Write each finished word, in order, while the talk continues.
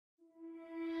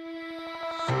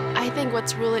I think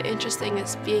what's really interesting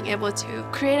is being able to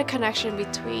create a connection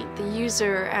between the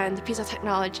user and the piece of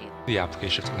technology. The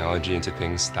application of technology into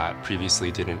things that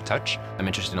previously didn't touch. I'm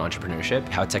interested in entrepreneurship,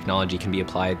 how technology can be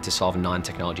applied to solve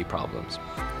non-technology problems.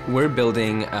 We're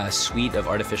building a suite of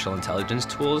artificial intelligence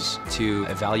tools to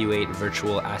evaluate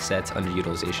virtual assets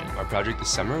underutilization. Our project this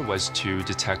summer was to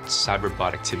detect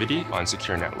cyberbot activity on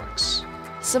secure networks.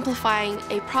 Simplifying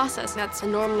a process that's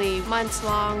normally months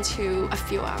long to a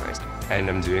few hours. And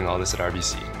I'm doing all this at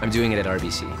RBC. I'm doing it at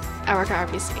RBC. I work at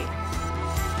RBC.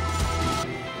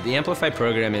 The Amplify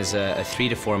program is a 3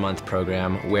 to 4 month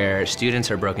program where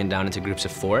students are broken down into groups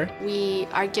of 4. We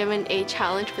are given a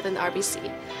challenge within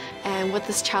RBC, and with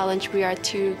this challenge we are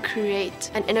to create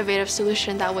an innovative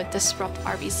solution that would disrupt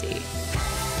RBC.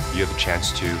 You have a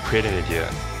chance to create an idea,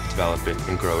 develop it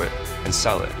and grow it and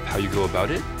sell it. How you go about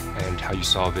it and how you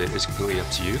solve it is completely up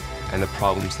to you, and the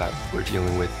problems that we're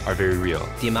dealing with are very real.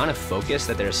 The amount of focus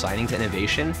that they're assigning to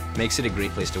innovation makes it a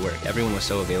great place to work. Everyone was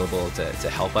so available to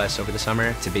help us over the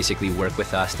summer, to basically work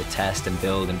with us to test and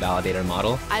build and validate our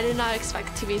model. I did not expect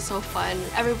it to be so fun.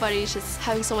 Everybody's just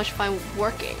having so much fun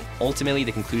working. Ultimately,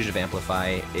 the conclusion of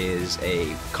Amplify is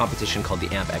a competition called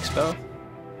the Amp Expo.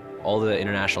 All the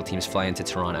international teams fly into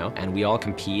Toronto, and we all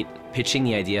compete, pitching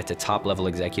the idea to top-level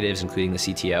executives, including the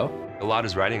CTO. A lot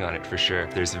is riding on it for sure.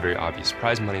 There's the very obvious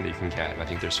prize money that you can get. I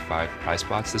think there's 5 prize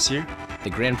spots this year. The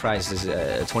grand prize is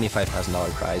a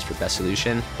 $25,000 prize for best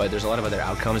solution, but there's a lot of other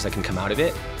outcomes that can come out of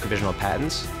it. Provisional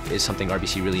patents is something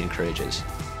RBC really encourages.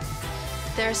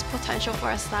 There's potential for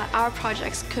us that our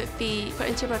projects could be put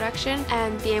into production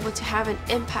and be able to have an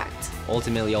impact.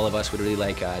 Ultimately, all of us would really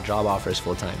like job offers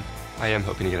full-time. I am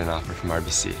hoping to get an offer from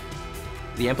RBC.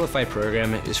 The Amplify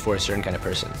program is for a certain kind of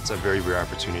person. It's a very rare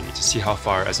opportunity to see how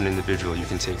far as an individual you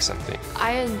can take something.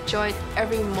 I enjoyed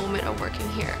every moment of working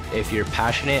here. If you're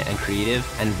passionate and creative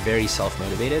and very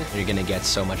self-motivated, you're going to get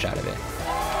so much out of it.